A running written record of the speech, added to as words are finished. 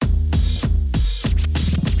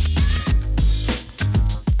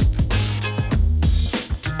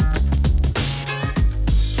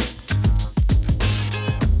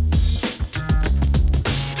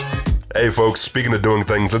folks, speaking of doing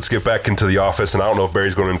things, let's get back into the office. And I don't know if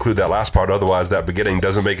Barry's going to include that last part. Otherwise, that beginning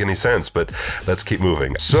doesn't make any sense. But let's keep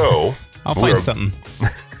moving. So I'll find something.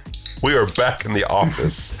 We are back in the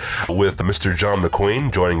office with Mr. John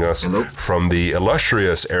McQueen joining us from the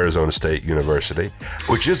illustrious Arizona State University,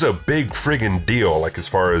 which is a big friggin' deal, like as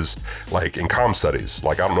far as like in comm studies.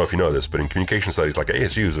 Like, I don't know if you know this, but in communication studies, like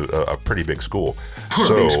ASU is a pretty big school.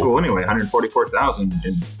 We're a big school anyway, 144,000.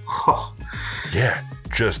 Yeah.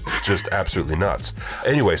 Just absolutely nuts.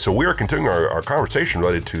 Anyway, so we are continuing our conversation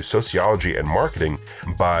related to sociology and marketing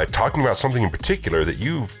by talking about something in particular that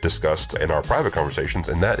you've discussed in our private conversations,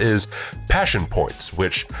 and that is passion points,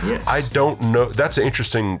 which I don't know. That's an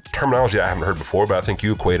interesting terminology I haven't heard before, but I think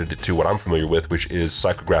you equated it to what I'm familiar with, which is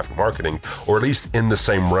psychographic marketing, or at least in the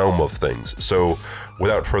same realm of things. So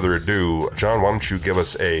without further ado, John, why don't you give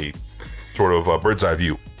us a sort of a bird's eye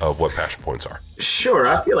view of what passion points are? Sure.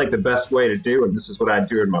 I feel like the best way to do, and this is what I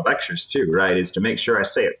do in my lectures too, right, is to make sure I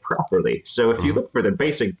say it properly. So if you look for the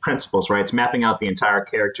basic principles, right, it's mapping out the entire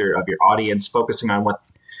character of your audience, focusing on what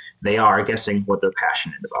they are, guessing what they're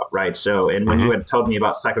passionate about, right? So, and when you had told me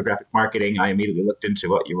about psychographic marketing, I immediately looked into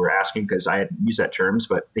what you were asking because I had used that terms,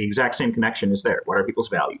 but the exact same connection is there. What are people's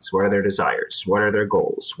values? What are their desires? What are their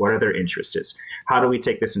goals? What are their interests? How do we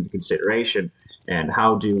take this into consideration? And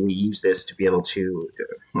how do we use this to be able to,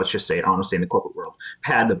 let's just say it honestly in the corporate world,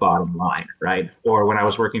 pad the bottom line, right? Or when I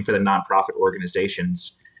was working for the nonprofit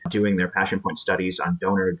organizations doing their passion point studies on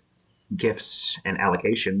donor gifts and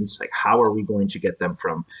allocations, like how are we going to get them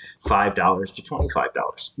from $5 to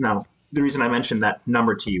 $25? Now, the reason I mentioned that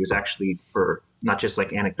number to you is actually for not just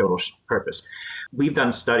like anecdotal purpose. We've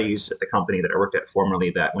done studies at the company that I worked at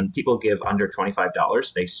formerly that when people give under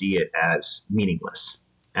 $25, they see it as meaningless.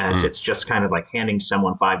 As it's just kind of like handing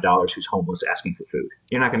someone $5 who's homeless asking for food.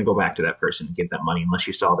 You're not going to go back to that person and give them money unless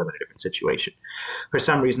you saw them in a different situation. For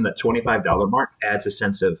some reason, that $25 mark adds a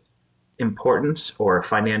sense of importance or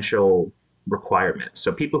financial requirement.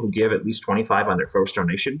 So people who give at least $25 on their first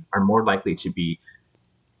donation are more likely to be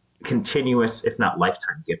continuous, if not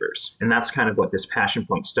lifetime givers. And that's kind of what this passion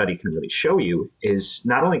point study can really show you is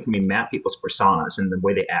not only can we map people's personas and the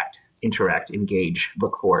way they act, interact, engage,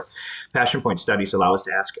 look for. Passion point studies allow us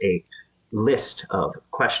to ask a list of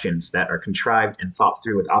questions that are contrived and thought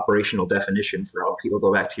through with operational definition for all people.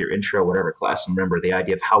 Go back to your intro, whatever class, and remember the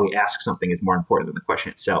idea of how we ask something is more important than the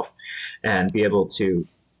question itself, and be able to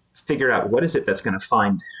figure out what is it that's going to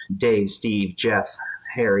find Dave, Steve, Jeff,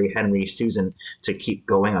 Harry, Henry, Susan to keep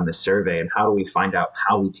going on this survey, and how do we find out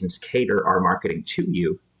how we can cater our marketing to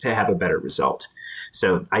you to have a better result.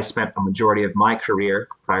 So I spent a majority of my career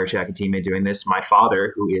prior to academia doing this. My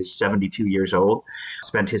father, who is 72 years old,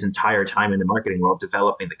 spent his entire time in the marketing world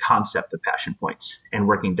developing the concept of passion points and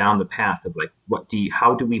working down the path of like,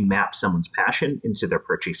 how do we map someone's passion into their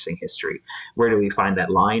purchasing history? Where do we find that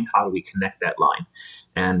line? How do we connect that line?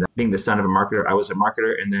 And being the son of a marketer, I was a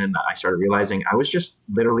marketer. And then I started realizing he was just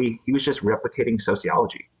replicating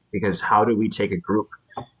sociology, because how do we take a group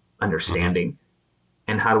understanding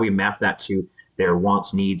and how do we map that to their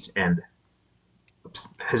wants, needs, and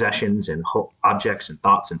possessions and objects and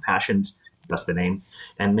thoughts and passions, that's the name,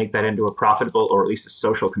 and make that into a profitable or at least a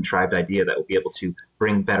social contrived idea that will be able to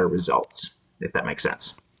bring better results, if that makes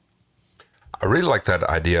sense. I really like that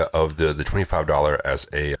idea of the $25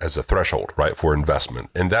 as a threshold, right, for investment.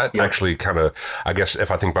 And that actually kind of, I guess,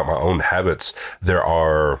 if I think about my own habits, there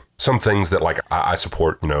are some things that like I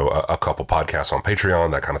support, a couple podcasts on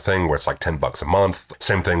Patreon, that kind of thing, where it's like $10 a month.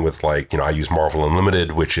 Same thing with like, I use Marvel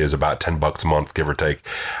Unlimited, which is about $10 a month, give or take.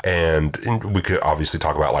 And we could obviously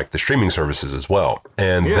talk about like the streaming services as well.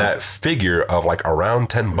 And that figure of like around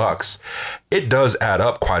 $10, it does add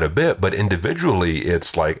up quite a bit, but individually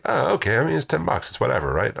it's like, oh, okay, I mean, it's $10, it's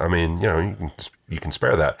whatever, right? I mean, you can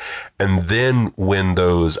spare that. And then when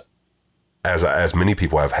those, as many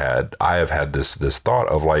people have had, I have had this thought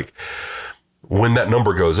of like, when that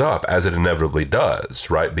number goes up, as it inevitably does,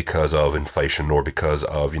 right, because of inflation or because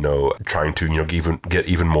of, trying to, get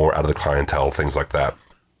even more out of the clientele, things like that,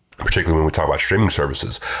 particularly when we talk about streaming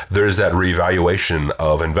services, there's that reevaluation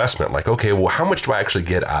of investment. Like, okay, well, how much do I actually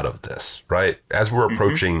get out of this, right? As we're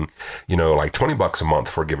approaching, like $20 a month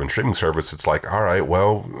for a given streaming service, it's like, all right,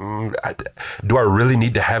 well, do I really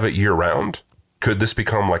need to have it year round? Could this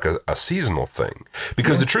become like a seasonal thing?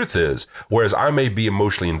 Because the truth is, whereas I may be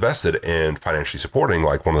emotionally invested in financially supporting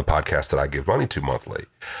like one of the podcasts that I give money to monthly,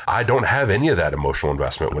 I don't have any of that emotional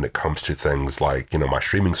investment when it comes to things like, my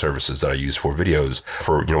streaming services that I use for videos,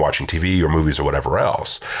 for, watching TV or movies or whatever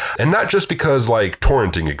else. And not just because like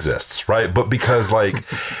torrenting exists, right? But because like,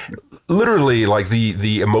 literally like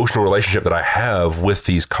the emotional relationship that I have with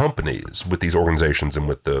these companies, with these organizations, and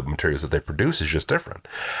with the materials that they produce is just different.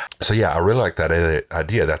 So yeah, I really like that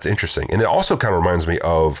idea. That's interesting. And it also kind of reminds me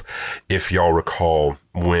of, if y'all recall,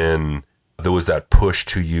 when there was that push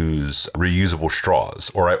to use reusable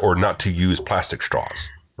straws, or not to use plastic straws,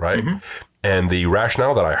 right? Mm-hmm. And the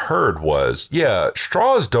rationale that I heard was, yeah,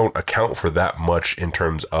 straws don't account for that much in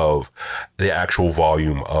terms of the actual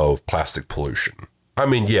volume of plastic pollution. I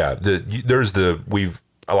mean, yeah,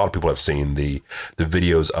 a lot of people have seen the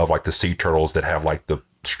videos of like the sea turtles that have like the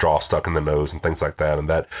straw stuck in the nose and things like that, and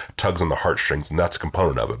that tugs on the heartstrings, and that's a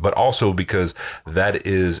component of it. But also because that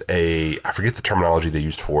is I forget the terminology they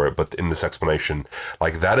used for it, but in this explanation,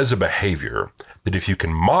 like that is a behavior that if you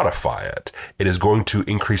can modify it, it is going to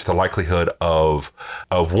increase the likelihood of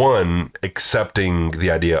one, accepting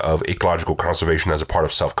the idea of ecological conservation as a part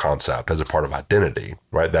of self-concept, as a part of identity,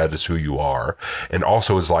 right? That is who you are, and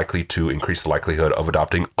also is likely to increase the likelihood of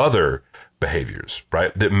adopting other behaviors,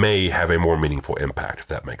 right, that may have a more meaningful impact, if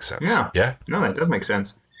that makes sense. Yeah. Yeah. No, that does make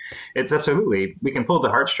sense. It's absolutely, we can pull the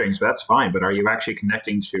heartstrings, but that's fine. But are you actually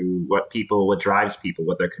connecting to what drives people,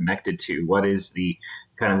 what they're connected to? What is the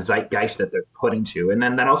kind of zeitgeist that they're putting to? And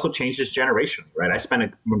then that also changes generationally, right? I spent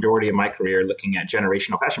a majority of my career looking at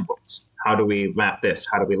generational passion points. How do we map this?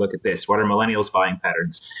 How do we look at this? What are millennials' buying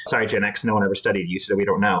patterns? Sorry, Gen X, no one ever studied you, so we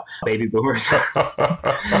don't know. Baby boomers.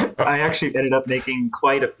 I actually ended up making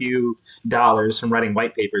quite a few dollars from writing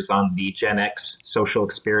white papers on the Gen X social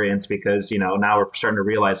experience because, now we're starting to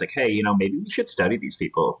realize like, hey, maybe we should study these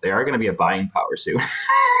people. They are going to be a buying power soon.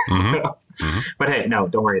 But hey, no,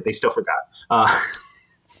 don't worry. They still forgot. I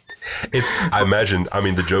imagine,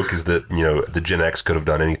 the joke is that, the Gen X could have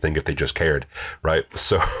done anything if they just cared, right?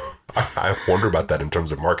 So I wonder about that in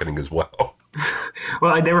terms of marketing as well.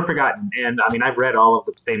 Well, they were forgotten. And I've read all of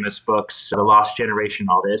the famous books, The Lost Generation,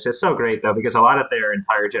 all this. It's so great, though, because a lot of their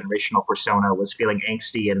entire generational persona was feeling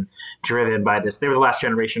angsty and driven by this. They were the last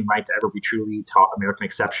generation, right, to ever be truly taught American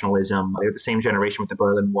exceptionalism. They were the same generation with the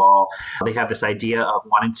Berlin Wall. They have this idea of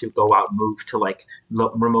wanting to go out and move to like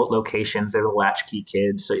remote locations. They're the latchkey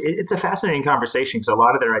kids. So it's a fascinating conversation because a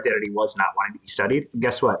lot of their identity was not wanting to be studied. And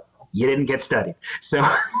guess what? You didn't get studied. So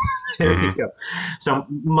there you go. So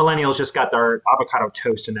millennials just got their avocado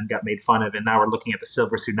toast and then got made fun of. And now we're looking at the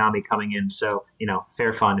silver tsunami coming in. So,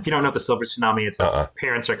 fair fun. If you don't know the silver tsunami, it's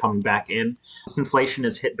parents are coming back in. This inflation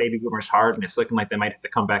has hit baby boomers hard, and it's looking like they might have to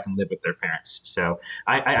come back and live with their parents. So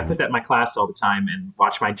I put that in my class all the time and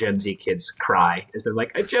watch my Gen Z kids cry as they're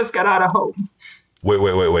like, I just got out of home.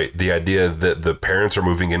 Wait. The idea that the parents are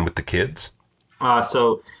moving in with the kids?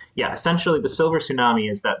 Yeah, essentially the silver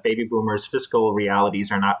tsunami is that baby boomers' fiscal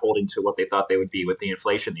realities are not holding to what they thought they would be with the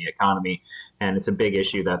inflation, the economy. And it's a big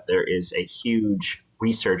issue that there is a huge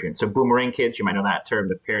resurgence. So boomerang kids, you might know that term.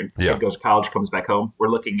 The kid goes to college, comes back home. We're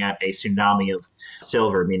looking at a tsunami of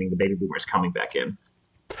silver, meaning the baby boomers coming back in.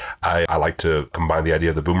 I like to combine the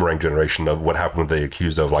idea of the boomerang generation of what happened when they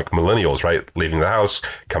accused of like millennials, right? Leaving the house,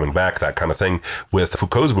 coming back, that kind of thing, with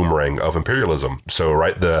Foucault's boomerang of imperialism. So,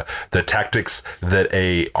 right, the tactics that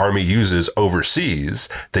a army uses overseas,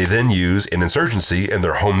 they then use in insurgency in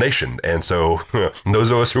their home nation. And so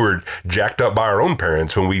those of us who were jacked up by our own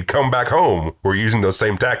parents, when we come back home, we're using those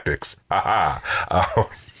same tactics.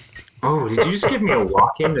 Oh, did you just give me a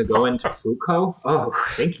walk-in to go into Foucault? Oh,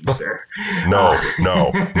 thank you, sir. No.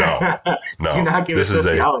 Do not give this a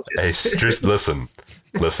sociologist. Listen.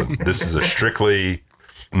 This is a strictly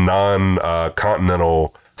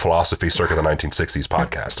non-continental philosophy circa the 1960s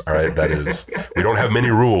podcast. All right, that is, we don't have many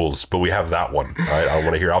rules, but we have that one. All right, I don't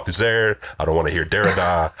want to hear Althusser. I don't want to hear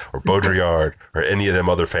Derrida or Baudrillard or any of them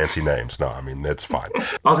other fancy names. No, that's fine.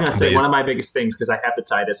 I was going to say one of my biggest things, because I have to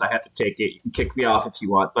tie this, I have to take it. You can kick me off if you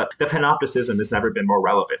want, but the panopticism has never been more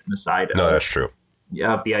relevant in the side. No, that's true.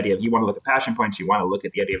 Of the idea of you want to look at passion points, you want to look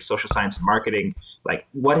at the idea of social science and marketing. Like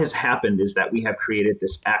what has happened is that we have created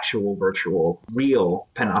this actual virtual, real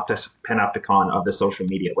panopticon of the social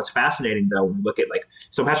media. What's fascinating though, when you look at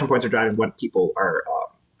so passion points are driving what people are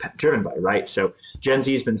driven by, right? So Gen Z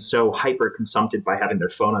has been so hyper consumpted by having their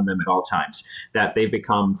phone on them at all times that they've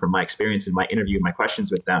become, from my experience in my interview, my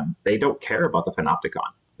questions with them, they don't care about the panopticon.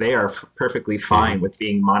 They are perfectly fine with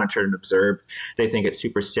being monitored and observed. They think it's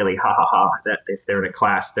super silly, that if they're in a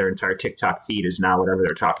class, their entire TikTok feed is now whatever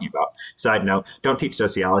they're talking about. Side note, don't teach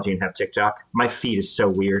sociology and have TikTok. My feed is so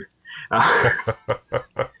weird.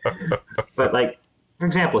 But for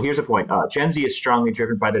example, here's a point. Gen Z is strongly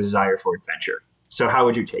driven by the desire for adventure. So how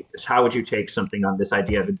would you take this? How would you take something on this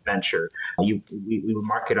idea of adventure? We would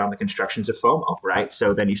market on the constructions of FOMO, right?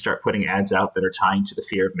 So then you start putting ads out that are tying to the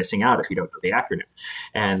fear of missing out if you don't know the acronym.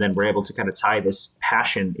 And then we're able to kind of tie this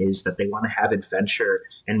passion is that they want to have adventure.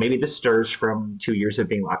 And maybe this stirs from 2 years of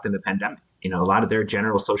being locked in the pandemic. A lot of their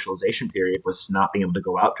general socialization period was not being able to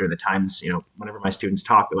go out during the times, whenever my students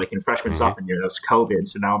talk, like in freshman, Mm-hmm. sophomore year, that was COVID.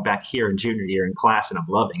 So now I'm back here in junior year in class and I'm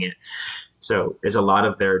loving it. So there's a lot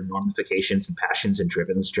of their normifications and passions and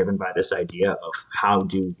driven by this idea of how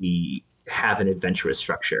do we have an adventurous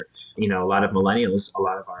structure. A lot of millennials, a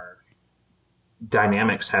lot of our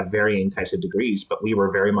dynamics have varying types of degrees, but we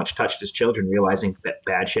were very much touched as children, realizing that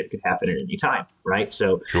bad shit could happen at any time, right?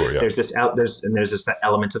 So Sure, yeah. there's this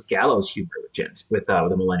element of gallows humor with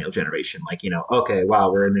the millennial generation, like okay,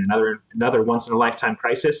 wow, we're in another once in a lifetime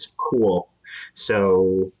crisis, cool.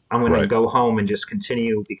 So I'm going to Right. go home and just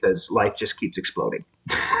continue because life just keeps exploding.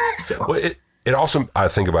 So Well, it also, I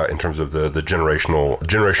think about in terms of the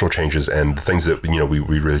generational changes and the things that we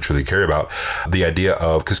really truly care about. The idea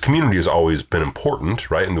of, because community has always been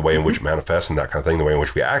important, right, in the way in which it manifests and that kind of thing, the way in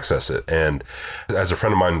which we access it. And as a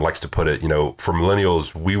friend of mine likes to put it, for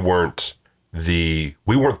millennials, we weren't the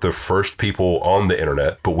first people on the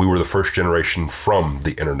internet, but we were the first generation from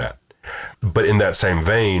the internet. But in that same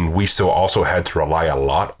vein, we still also had to rely a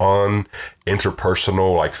lot on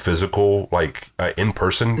interpersonal, like physical, like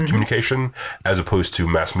in-person communication, as opposed to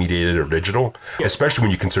mass mediated or digital, especially when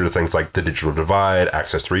you consider things like the digital divide,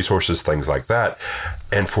 access to resources, things like that.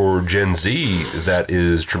 And for Gen Z, that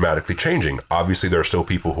is dramatically changing. Obviously, there are still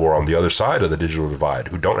people who are on the other side of the digital divide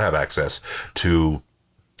who don't have access to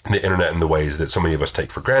the internet in the ways that so many of us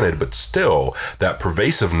take for granted, but still that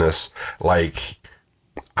pervasiveness, like,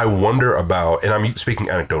 I wonder about, and I'm speaking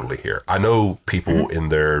anecdotally here. I know people in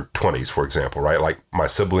their 20s, for example, right? Like my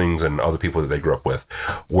siblings and other people that they grew up with,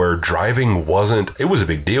 where driving it was a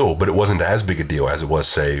big deal, but it wasn't as big a deal as it was,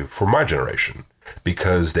 say, for my generation,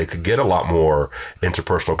 because they could get a lot more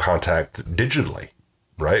interpersonal contact digitally,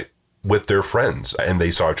 right? With their friends, and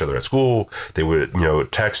they saw each other at school. They would,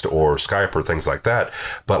 text or Skype or things like that.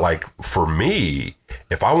 But like for me,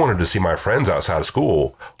 if I wanted to see my friends outside of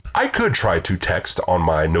school, I could try to text on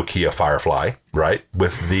my Nokia Firefly, right?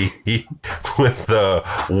 With the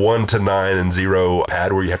 1 to 9 and 0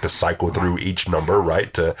 pad where you have to cycle through each number,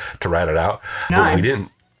 right? To rat it out. But we didn't.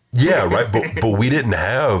 Yeah, right. But we didn't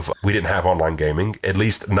have online gaming, at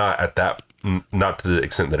least not to the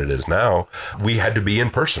extent that it is now. We had to be in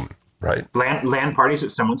person. Right. LAN parties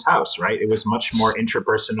at someone's house, right? It was much more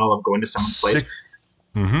interpersonal of going to someone's place.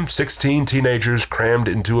 16 teenagers crammed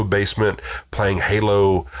into a basement playing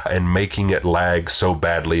Halo and making it lag so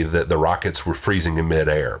badly that the rockets were freezing in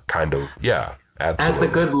midair. Kind of. Yeah, absolutely.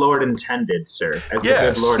 As the good Lord intended, sir. As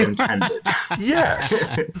Yes. the good Lord intended. Yes.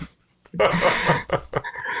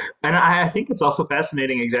 And I think it's also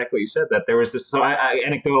fascinating exactly what you said, that there was this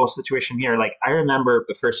anecdotal situation here. Like, I remember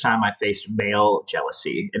the first time I faced male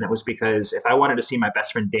jealousy, and it was because if I wanted to see my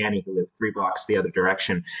best friend Danny, who lived 3 blocks the other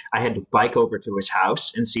direction, I had to bike over to his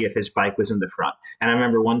house and see if his bike was in the front. And I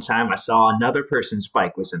remember one time I saw another person's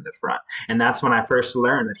bike was in the front. And that's when I first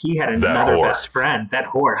learned that he had another best friend. That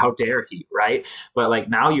whore, how dare he, right? But like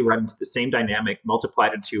now you run into the same dynamic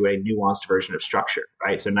multiplied into a nuanced version of structure,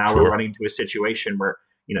 right? So now we're running into a situation where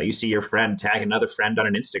you see your friend tag another friend on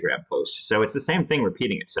an Instagram post. So it's the same thing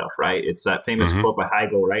repeating itself, right? It's that famous quote by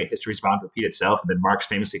Hegel, right? History's bound to repeat itself. And then Marx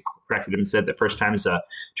famously corrected him and said the first time is a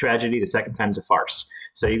tragedy, the second time is a farce.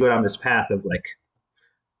 So you go down this path of like,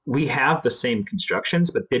 we have the same constructions,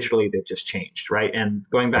 but digitally they've just changed, right? And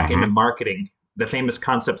going back into marketing, the famous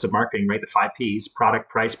concepts of marketing, right? The 5 Ps, product,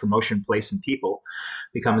 price, promotion, place, and people,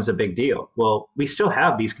 becomes a big deal. Well, we still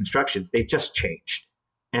have these constructions. They've just changed.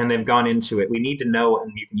 And they've gone into it. We need to know, and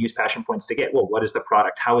you can use passion points to get, well, what is the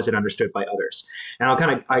product? How is it understood by others? And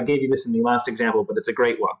I gave you this in the last example, but it's a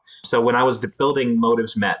great one. So when I was building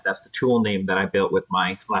Motives Met, that's the tool name that I built with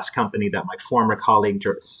my last company that my former colleague,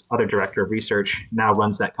 other director of research, now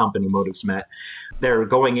runs that company, Motives Met. They're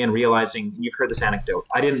going in realizing, you've heard this anecdote,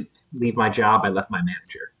 I didn't leave my job, I left my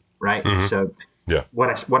manager, right? So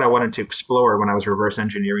what I wanted to explore when I was reverse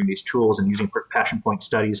engineering these tools and using passion point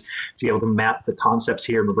studies to be able to map the concepts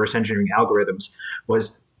here, reverse engineering algorithms,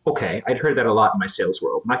 was, okay, I'd heard that a lot in my sales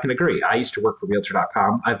world. And I can agree. I used to work for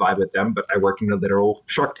Realtor.com. I vibe with them, but I worked in a literal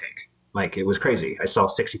Shark Tank. Like, it was crazy. I saw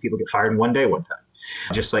 60 people get fired in one day one time.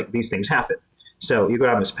 Just like these things happen. So you go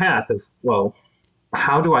down this path of, well,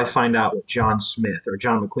 how do I find out what John Smith or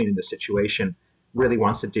John McQueen in this situation really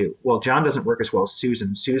wants to do? Well, John doesn't work as well as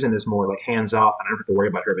Susan. Susan is more like hands off, and I don't have to worry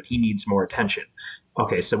about her, but he needs more attention.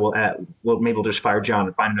 Okay, so maybe we'll just fire John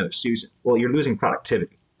and find another Susan. Well, you're losing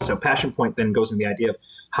productivity. So passion point then goes in the idea of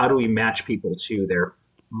how do we match people to their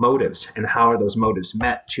motives, and how are those motives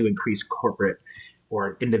met to increase corporate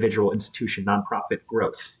or individual institution nonprofit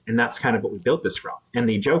growth. And that's kind of what we built this from. And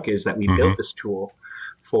the joke is that we built this tool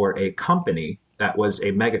for a company that was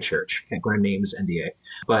a mega church. Can't go into names, NDA,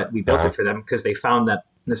 but we built it for them because they found that,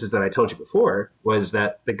 this is that I told you before, was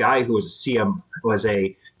that the guy who was a CM, was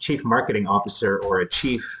a chief marketing officer or a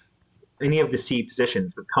chief, any of the C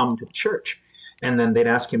positions would come to the church, and then they'd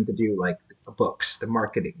ask him to do like the books, the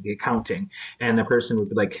marketing, the accounting, and the person would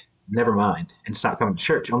be like, never mind, and stop coming to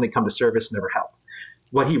church, only come to service, never help.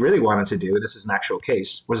 What he really wanted to do, this is an actual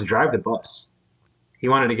case, was drive the bus. He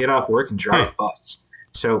wanted to get off work and drive the bus.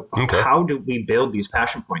 So how do we build these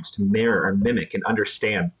passion points to mirror or mimic and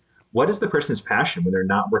understand what is the person's passion when they're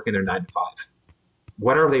not working their 9 to 5?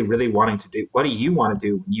 What are they really wanting to do? What do you want to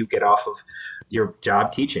do when you get off of your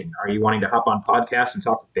job teaching? Are you wanting to hop on podcasts and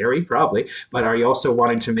talk to Barry? Probably. But are you also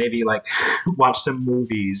wanting to maybe like watch some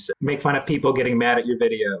movies, make fun of people getting mad at your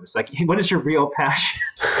videos? Like, what is your real passion?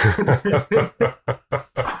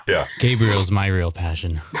 Yeah. Gabriel's my real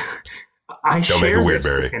passion. Don't make it weird,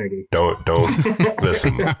 Barry. Kennedy. Don't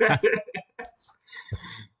listen.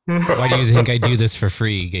 Why do you think I do this for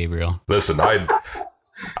free, Gabriel? Listen, I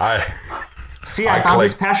found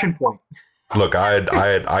his passion point. Look,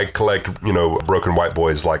 I collect, broken white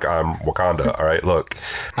boys like I'm Wakanda. All right, look,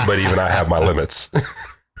 but even I have my limits.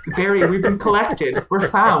 Barry, we've been collected. We're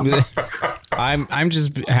found. I'm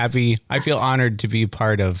just happy. I feel honored to be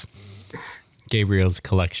part of Gabriel's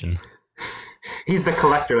collection. He's the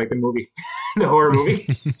collector, like the movie, the horror movie.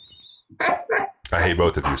 I hate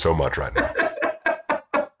both of you so much right now.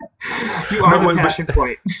 You are the passion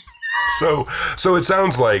point. So it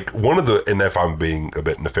sounds like one of the, and if I'm being a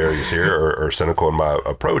bit nefarious here or cynical in my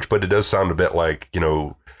approach, but it does sound a bit like,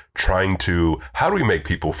 trying to, how do we make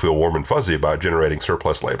people feel warm and fuzzy about generating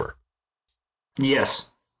surplus labor?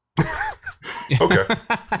 Yes. Okay.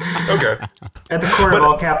 At the core of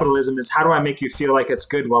all capitalism is, how do I make you feel like it's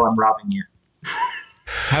good while I'm robbing you?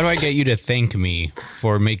 How do I get you to thank me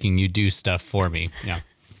for making you do stuff for me? Yeah.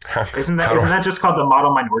 Isn't that just called the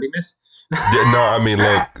model minority myth? No, I mean,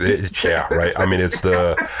 look, yeah, right. I mean, it's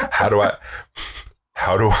the how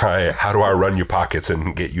do I run your pockets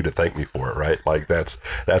and get you to thank me for it, right? Like that's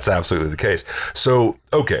absolutely the case. So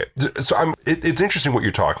okay, so it's interesting what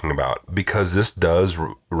you're talking about, because this does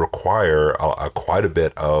require quite a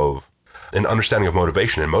bit of an understanding of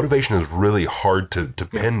motivation, and motivation is really hard to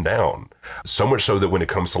pin down. So much so that when it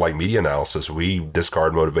comes to like media analysis, we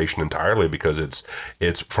discard motivation entirely because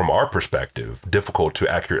it's from our perspective difficult to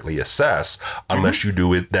accurately assess unless you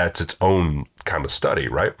do it. That's its own kind of study,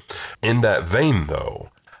 right? In that vein, though,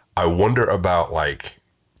 I wonder about like,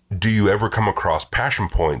 do you ever come across passion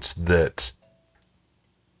points that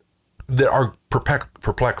are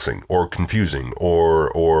perplexing or confusing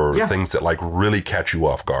or things that like really catch you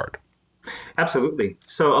off guard? Absolutely.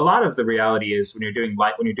 So a lot of the reality is when you're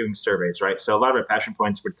doing surveys, right? So a lot of our passion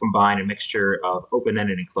points would combine a mixture of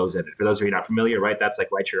open-ended and closed-ended. For those of you not familiar, right, that's like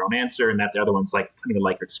write your own answer, and that the other one's like putting a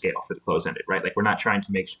Likert scale for the closed-ended, right? Like we're trying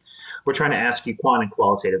to ask you quant and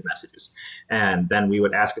qualitative messages, and then we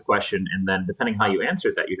would ask a question, and then depending how you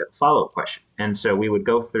answered that, you'd have a follow-up question. And so we would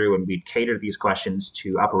go through and we'd cater these questions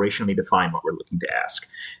to operationally define what we're looking to ask.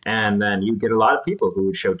 And then you get a lot of people who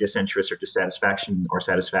would show disinterest or dissatisfaction or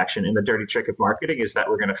satisfaction. And the dirty trick of marketing is that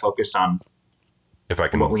we're going to focus on. If I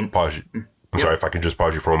can pause you. I'm sorry, if I can just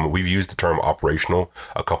pause you for a moment. We've used the term operational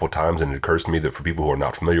a couple of times, and it occurs to me that for people who are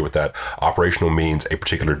not familiar with that, operational means a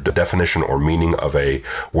particular definition or meaning of a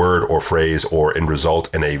word or phrase or end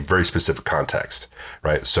result in a very specific context,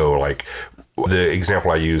 right? So like, the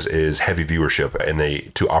example I use is heavy viewership, and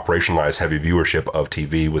to operationalize heavy viewership of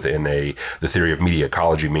TV within the theory of media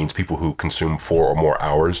ecology means people who consume 4 or more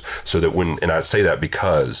hours. So that and I say that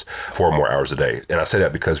because 4 or more hours a day, and I say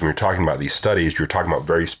that because when you're talking about these studies, you're talking about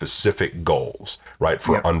very specific goals, right,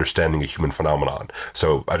 for understanding a human phenomenon.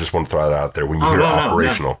 So I just want to throw that out there. When you hear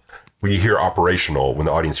operational. When you hear operational, when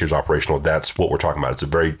the audience hears operational, that's what we're talking about. It's a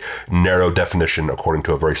very narrow definition according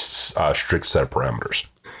to a very strict set of parameters.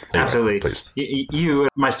 Anyway, absolutely. Please. You,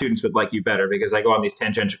 my students would like you better because I go on these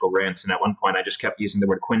tangential rants, and at one point I just kept using the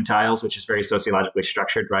word quintiles, which is very sociologically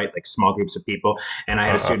structured, right? Like small groups of people. And I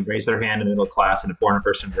had a student raise their hand in the middle of class in a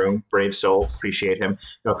 400-person room, brave soul, appreciate him.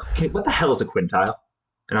 Go, okay, what the hell is a quintile?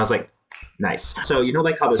 And I was like, nice. So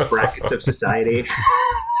like how there's brackets of society.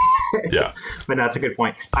 Yeah. But that's a good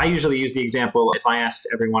point. I usually use the example, if I asked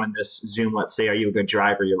everyone in this Zoom, let's say, are you a good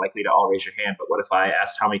driver? You're likely to all raise your hand. But what if I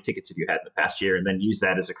asked how many tickets have you had in the past year, and then use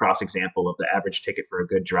that as a cross example of the average ticket for a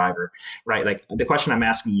good driver, right? Like the question I'm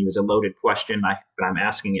asking you is a loaded question, but I'm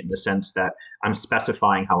asking it in the sense that I'm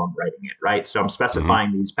specifying how I'm writing it, right? So I'm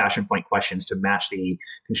specifying these passion point questions to match the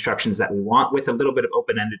constructions that we want with a little bit of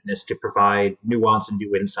open-endedness to provide nuance and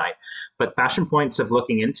new insight. But passion points of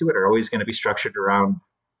looking into it are always going to be structured around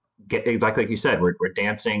like you said, we're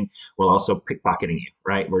dancing while also pickpocketing you,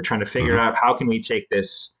 right? We're trying to figure out how can we take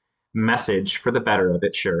this message for the better of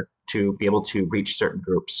it, sure, to be able to reach certain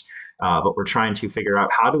groups. But we're trying to figure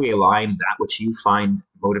out how do we align that which you find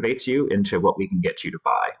motivates you into what we can get you to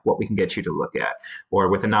buy, what we can get you to look at, or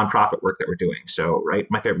with the nonprofit work that we're doing. So, right,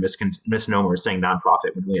 my favorite misnomer is saying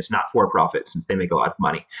nonprofit when really it's not for profit, since they make a lot of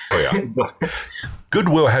money. Oh, yeah.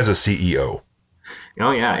 Goodwill has a CEO.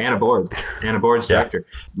 Oh, yeah, and a board's director.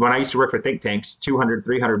 When I used to work for think tanks, $200,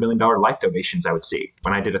 $300 million life donations I would see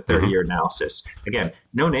when I did a 30-year analysis. Again,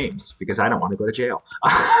 no names, because I don't want to go to jail.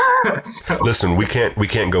 So. Listen, we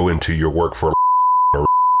can't go into your work for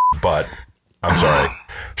but I'm sorry,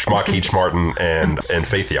 Schmack, Schmartin, and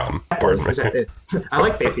Faithion. Pardon me. I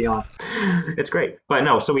like Faithion. It's great. But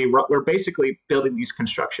no, so we're basically building these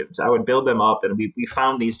constructions. I would build them up, and we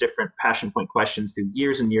found these different passion point questions through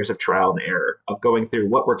years and years of trial and error of going through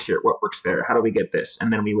what works here, what works there, how do we get this?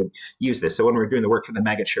 And then we would use this. So when we were doing the work for the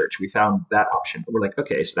mega church, we found that option. We're like,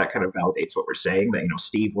 okay, so that kind of validates what we're saying, that,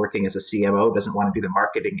 Steve working as a CMO doesn't want to do the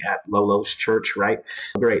marketing at Lolo's church, right?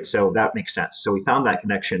 Great. So that makes sense. So we found that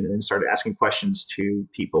connection and then started asking questions to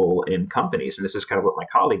people in companies. And this is kind of what my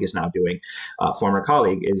colleague is now doing, former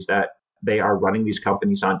colleague, is that they are running these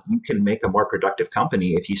companies on, you can make a more productive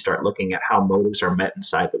company if you start looking at how motives are met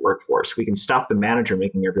inside the workforce. We can stop the manager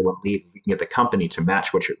making everyone leave. We can get the company to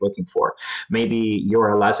match what you're looking for. Maybe you're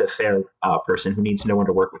a laissez-faire person who needs no one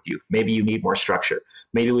to work with you. Maybe you need more structure.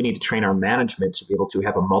 Maybe we need to train our management to be able to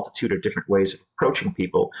have a multitude of different ways of approaching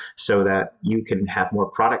people so that you can have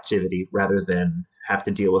more productivity rather than have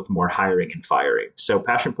to deal with more hiring and firing. So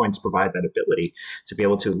passion points provide that ability to be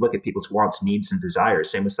able to look at people's wants, needs, and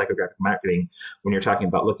desires. Same with psychographic marketing when you're talking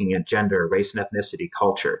about looking at gender, race and ethnicity,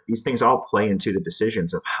 culture. These things all play into the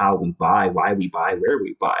decisions of how we buy, why we buy, where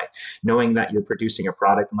we buy. Knowing that you're producing a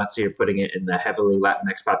product, and let's say you're putting it in the heavily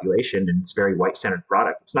Latinx population and it's a very white-centered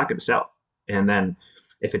product, it's not going to sell. And then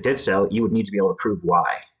if it did sell, you would need to be able to prove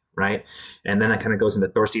why. Right. And then that kind of goes into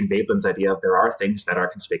Thorstein Veblen's idea of there are things that are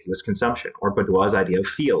conspicuous consumption, or Baudois' idea of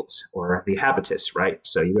fields, or the habitus. Right.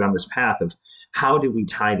 So you go on this path of how do we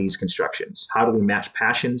tie these constructions? How do we match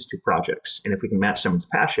passions to projects? And if we can match someone's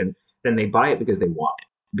passion, then they buy it because they want it,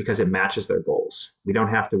 because it matches their goals. We don't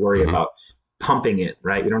have to worry about pumping it.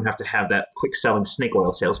 Right. We don't have to have that quick selling snake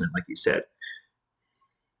oil salesman, like you said.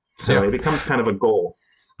 So it becomes kind of a goal.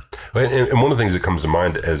 And one of the things that comes to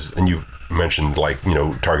mind and you've mentioned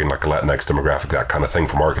targeting like a Latinx demographic, that kind of thing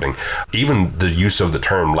for marketing, even the use of the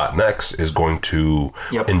term Latinx is going to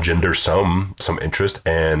engender some interest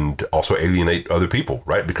and also alienate other people,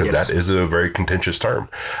 right? Because that is a very contentious term.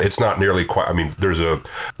 It's not nearly quite, there's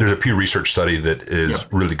a Pew Research study that is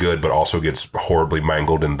really good, but also gets horribly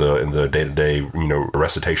mangled in the day-to-day,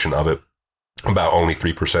 recitation of it. About only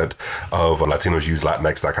 3% of Latinos use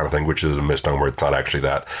Latinx, that kind of thing, which is a misnomer. It's not actually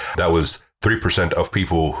that. That was 3% of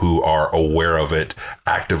people who are aware of it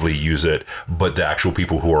actively use it, but the actual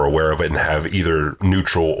people who are aware of it and have either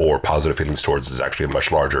neutral or positive feelings towards it is actually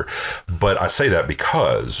much larger. But I say that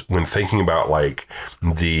because when thinking about like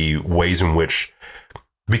the ways in which,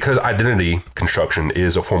 because identity construction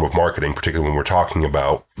is a form of marketing, particularly when we're talking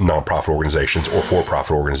about nonprofit organizations or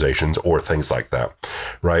for-profit organizations or things like that,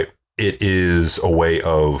 right? It is a way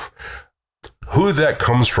of who that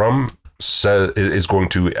comes from is going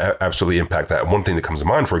to absolutely impact that. One thing that comes to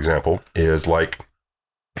mind, for example, is like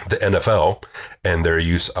the NFL and their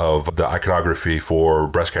use of the iconography for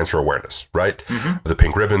breast cancer awareness, right? The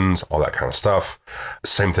pink ribbons, all that kind of stuff.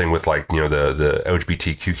 Same thing with like, the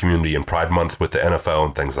LGBTQ community and Pride Month with the NFL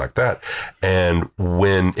and things like that. And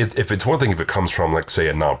when if it's one thing, if it comes from like, say,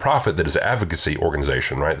 a nonprofit that is an advocacy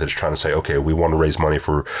organization, right? That's trying to say, okay, we want to raise money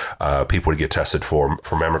for people to get tested for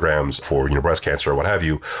mammograms, for, breast cancer or what have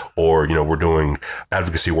you. Or, we're doing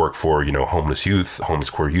advocacy work for, homeless youth, homeless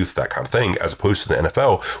queer youth, that kind of thing, as opposed to the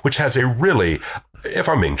NFL, which has a really, if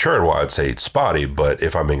I'm being charitable, I'd say it's spotty, but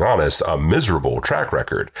if I'm being honest, a miserable track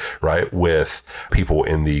record, right, with people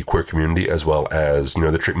in the queer community as well as,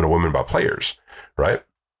 the treatment of women by players, right?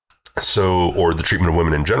 So, or the treatment of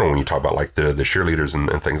women in general when you talk about like the cheerleaders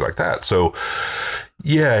and things like that. So,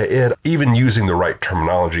 even using the right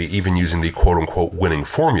terminology, even using the quote unquote winning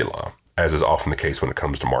formula as is often the case when it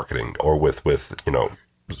comes to marketing or with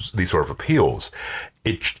these sort of appeals,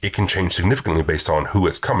 it can change significantly based on who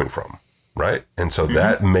it's coming from, right? And so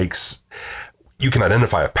that makes, you can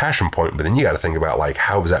identify a passion point, but then you got to think about like,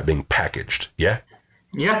 how is that being packaged? Yeah.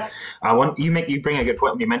 Yeah, you bring a good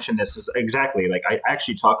point when you mention this. Is exactly like I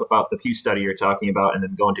actually talk about the Pew study you're talking about, and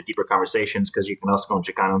then go into deeper conversations, because you can also go in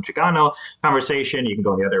Chicano conversation. You can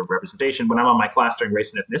go in the other representation. When I'm on my class during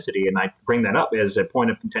race and ethnicity, and I bring that up as a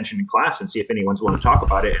point of contention in class, and see if anyone's willing to talk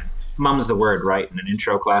about it. And mum's the word, right? In an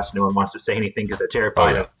intro class, no one wants to say anything because they're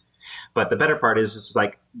terrified of. But the better part is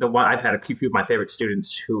like the one I've had a few of my favorite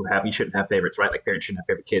students who have, you shouldn't have favorites, right? Like parents shouldn't have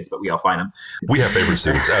favorite kids, but we all find them. We have favorite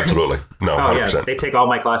students. Absolutely. No, 100%. Yeah, they take all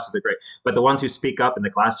my classes. They're great. But the ones who speak up in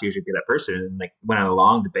the class usually be that person. And like went on a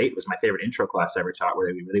long debate, was my favorite intro class I ever taught,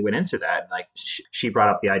 where we really went into that. And like she brought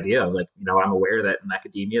up the idea of like, I'm aware that in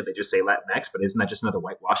academia, they just say Latinx, but isn't that just another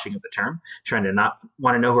whitewashing of the term? Trying to not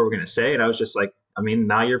want to know who we're going to say. And I was just like, I mean,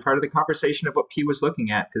 now you're part of the conversation of what Pew was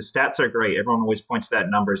looking at, because stats are great. Everyone always points to that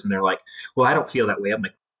numbers, and they're like, well, I don't feel that way. I'm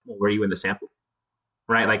like, well, were you in the sample?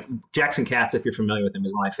 Right? Like Jackson Katz, if you're familiar with him,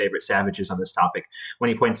 is one of my favorite savages on this topic, when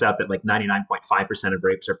he points out that like 99.5% of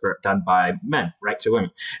rapes are done by men, right, to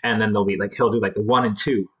women. And then he'll do like the 1 and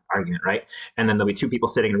 2 argument, right? And then there'll be two people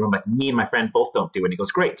sitting in a room like, me and my friend both don't do it. And he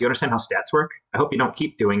goes, great. Do you understand how stats work? I hope you don't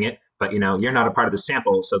keep doing it, but you're not a part of the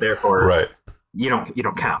sample, so therefore right. you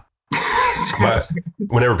don't count.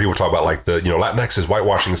 Whenever people talk about like the Latinx is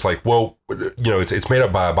whitewashing, it's like, well, it's made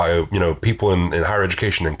up by people in higher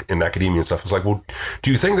education and in academia and stuff. It's like, well,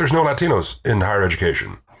 do you think there's no Latinos in higher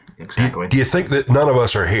education? Exactly. Do you think that none of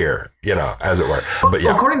us are here, as it were? But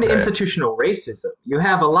yeah, according to institutional racism, you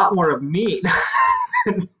have a lot more of me.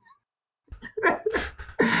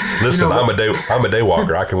 Listen, I'm a day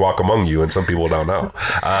walker. I can walk among you, and some people don't know.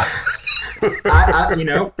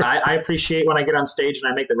 I appreciate when I get on stage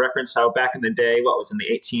and I make the reference how back in the day, what was in the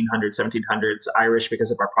 1800s, 1700s, Irish, because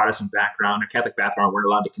of our Protestant background or Catholic background, weren't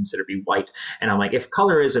allowed to consider be white. And I'm like, if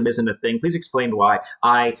colorism isn't a thing, please explain why.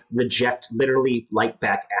 I reject literally light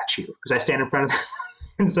back at you, because I stand in front of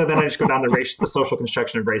and so then I just go down the social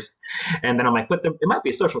construction of race. And then I'm like, it might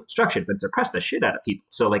be a social construction, but it's oppressed the shit out of people.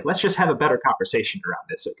 So like, let's just have a better conversation around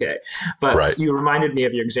this. Okay. But right. You reminded me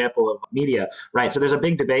of your example of media, right? So there's a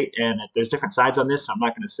big debate and there's different sides on this. So I'm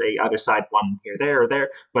not going to say either side, one here, there, or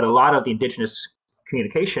there, but a lot of the indigenous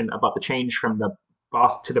communication about the change from the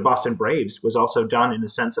Boston Braves was also done in the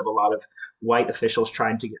sense of a lot of white officials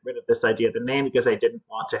trying to get rid of this idea of the name, because they didn't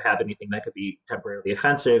want to have anything that could be temporarily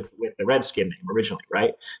offensive with the Redskin name originally,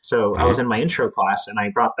 right? So I was in my intro class and I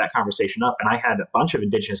brought that conversation up, and I had a bunch of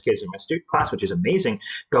indigenous kids in my student class, which is amazing,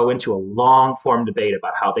 go into a long form debate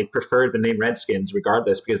about how they preferred the name Redskins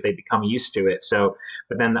regardless, because they become used to it. So,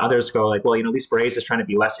 but then others go like, well, at least Braves is trying to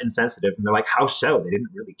be less insensitive. And they're like, how so? They didn't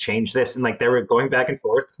really change this. And like, they were going back and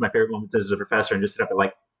forth. My favorite moment is as a professor, and just sit up and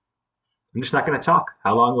like, I'm just not going to talk.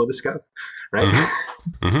 How long will this go? Right.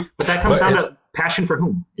 Mm-hmm. Mm-hmm. But that comes down to passion for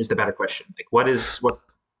whom is the better question. Like what?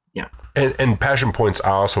 Yeah. And passion points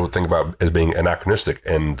I also think about as being anachronistic.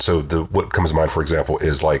 And so what comes to mind, for example,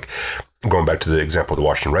 is like going back to the example of the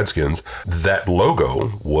Washington Redskins, that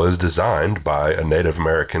logo was designed by a Native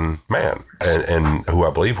American man and who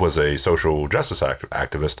I believe was a social justice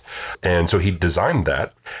activist. And so he designed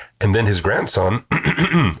that. And then his grandson,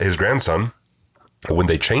 when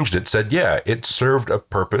they changed it, said, yeah, it served a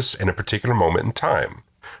purpose in a particular moment in time,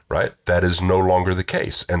 right? That is no longer the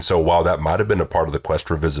case. And so while that might have been a part of the quest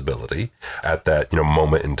for visibility at that,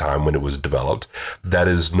 moment in time when it was developed, that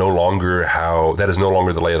is no longer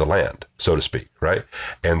the lay of the land, so to speak, right?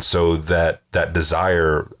 And so that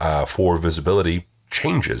desire for visibility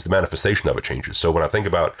changes, the manifestation of it changes. So when I think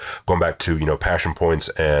about going back to, passion points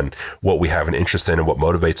and what we have an interest in and what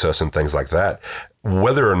motivates us and things like that,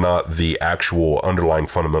 whether or not the actual underlying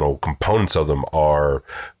fundamental components of them are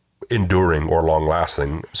enduring or long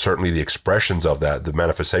lasting, certainly the expressions of that, the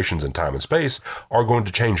manifestations in time and space, are going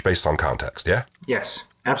to change based on context. Yeah. Yes,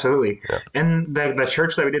 absolutely. Yeah. And the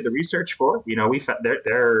church that we did the research for, we found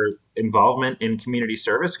their involvement in community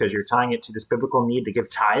service, because you're tying it to this biblical need to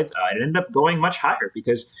give tithe, it ended up going much higher,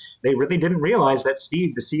 because they really didn't realize that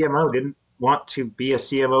Steve, the CMO, didn't want to be a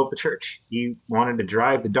CMO of the church. He wanted to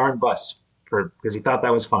drive the darn bus because he thought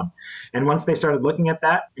that was fun. And once they started looking at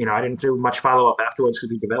that, I didn't do much follow-up afterwards, because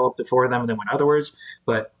we developed it for them and then went otherwards.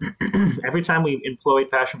 But every time we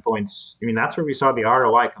employed passion points, that's where we saw the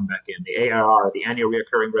ROI come back in. The ARR, the annual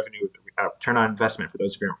recurring revenue, return on investment, for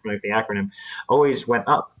those of you who aren't familiar with the acronym, always went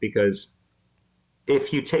up, because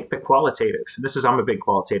if you take the qualitative, I'm a big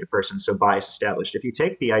qualitative person, so bias established. If you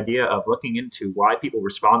take the idea of looking into why people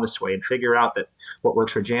respond this way and figure out that what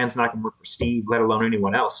works for Jan's not going to work for Steve, let alone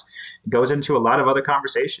anyone else, it goes into a lot of other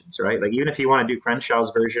conversations, right? Like even if you want to do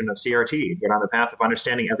Crenshaw's version of CRT, get on the path of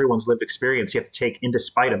understanding everyone's lived experience, you have to take in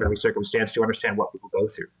despite of every circumstance to understand what people go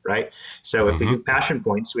through, right? So if we do passion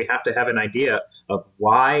points, we have to have an idea of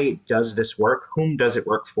why does this work, whom does it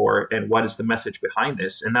work for, and what is the message behind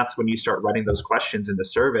this? And that's when you start running those questions in the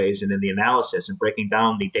surveys and in the analysis and breaking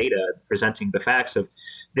down the data and presenting the facts of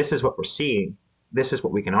this is what we're seeing. This is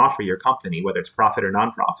what we can offer your company, whether it's profit or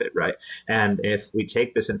nonprofit, right? And if we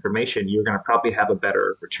take this information, you're going to probably have a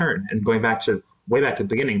better return. And going back to way back to the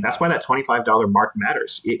beginning, that's why that $25 mark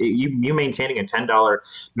matters. You maintaining a $10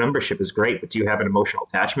 membership is great, but do you have an emotional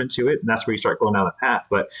attachment to it? And that's where you start going down the path.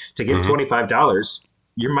 But to give $25,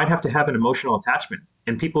 you might have to have an emotional attachment.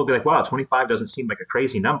 And people will be like, wow, 25 doesn't seem like a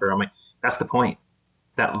crazy number. I'm like, that's the point.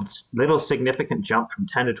 That little significant jump from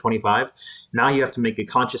 10 to 25, now you have to make a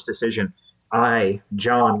conscious decision. I,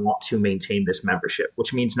 John, want to maintain this membership,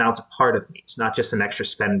 which means now it's a part of me. It's not just an extra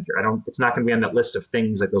spend here. It's not going to be on that list of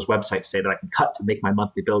things like those websites say that I can cut to make my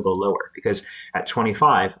monthly bill go lower. Because at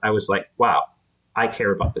 25, I was like, wow, I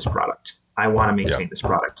care about this product. I want to maintain this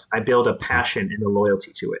product. I build a passion and a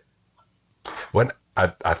loyalty to it. When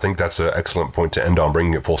I think that's an excellent point to end on,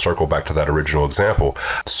 bringing it full circle back to that original example.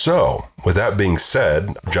 So with that being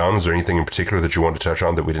said, John, is there anything in particular that you wanted to touch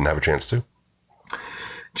on that we didn't have a chance to?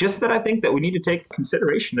 Just that I think that we need to take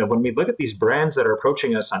consideration of when we look at these brands that are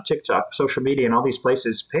approaching us on TikTok, social media, and all these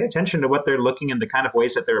places, pay attention to what they're looking and the kind of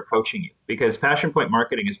ways that they're approaching you. Because passion point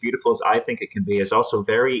marketing, as beautiful as I think it can be, is also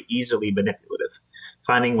very easily manipulative.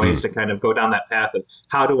 Finding ways to kind of go down that path of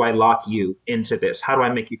how do I lock you into this? How do I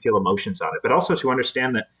make you feel emotions on it? But also to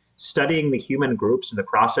understand that studying the human groups and the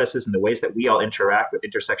processes and the ways that we all interact with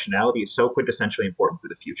intersectionality is so quintessentially important for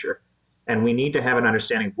the future. And we need to have an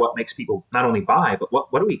understanding of what makes people not only buy, but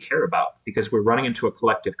what do we care about? Because we're running into a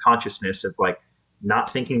collective consciousness of like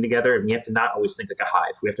not thinking together. And we have to not always think like a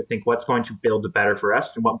hive. We have to think what's going to build the better for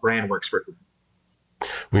us and what brand works for whom.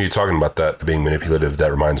 When you're talking about that being manipulative,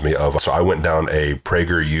 that reminds me of, so I went down a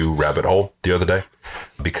PragerU rabbit hole the other day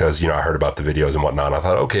because, I heard about the videos and whatnot. And I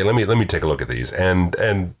thought, okay, let me take a look at these.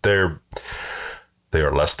 And they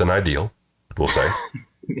are less than ideal, we'll say.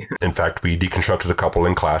 In fact, we deconstructed a couple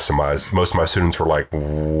in class, and most of my students were like,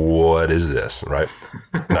 what is this, right?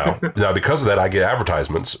 Now, because of that, I get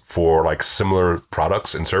advertisements for like similar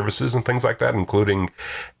products and services and things like that, including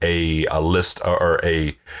a list or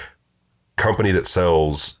a company that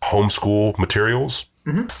sells homeschool materials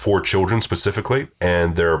for children specifically,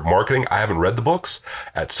 and their marketing. I haven't read the books.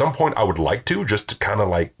 At some point, I would like to, just to kind of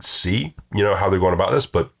like see, how they're going about this,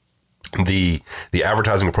 but the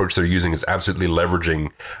advertising approach they're using is absolutely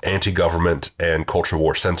leveraging anti-government and culture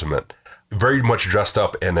war sentiment, very much dressed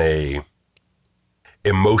up in a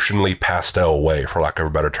emotionally pastel way, for lack of a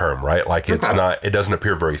better term, right? Like it doesn't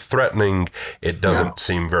appear very threatening. It doesn't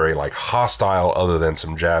seem very like hostile, other than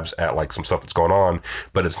some jabs at like some stuff that's going on.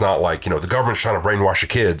 But it's not like, the government's trying to brainwash your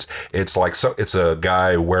kids. It's like, it's a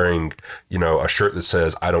guy wearing, a shirt that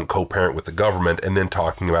says, I don't co-parent with the government, and then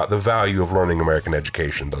talking about the value of learning American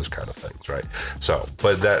education, those kind of things, right?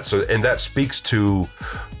 And that speaks to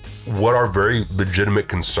what are very legitimate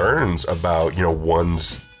concerns about,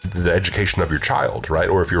 the education of your child, right?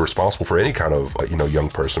 Or if you're responsible for any kind of, young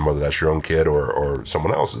person, whether that's your own kid or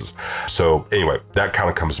someone else's. So anyway, that kind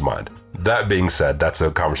of comes to mind. That being said, that's a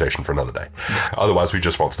conversation for another day. Otherwise, we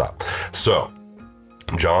just won't stop. So,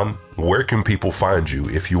 John, where can people find you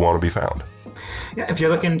if you want to be found? Yeah, if you're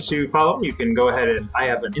looking to follow me, you can go ahead and I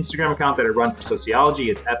have an Instagram account that I run for sociology.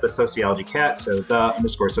 It's at the Sociology Cat, so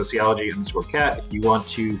 _sociology_cat. If you want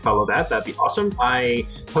to follow that, that'd be awesome. I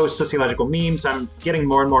post sociological memes. I'm getting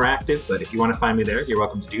more and more active, but if you want to find me there, you're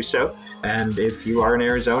welcome to do so. And if you are in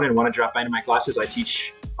Arizona and want to drop by into my classes, I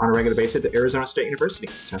teach on a regular basis at Arizona State University.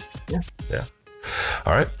 So, yeah.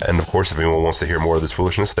 All right. And of course, if anyone wants to hear more of this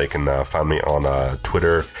foolishness, they can find me on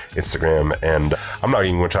Twitter, Instagram, and I'm not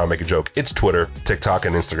even going to try to make a joke. It's Twitter, TikTok,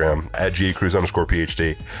 and Instagram at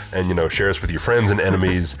GACruz_PhD. And, share us with your friends and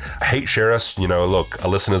enemies. Hate share us. Look, a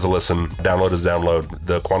listen is a listen. Download is a download.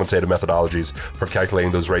 The quantitative methodologies for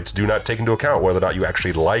calculating those rates do not take into account whether or not you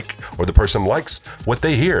actually like or the person likes what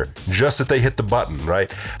they hear, just that they hit the button,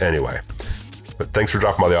 right? Anyway, but thanks for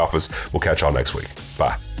dropping by the office. We'll catch y'all next week.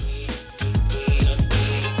 Bye.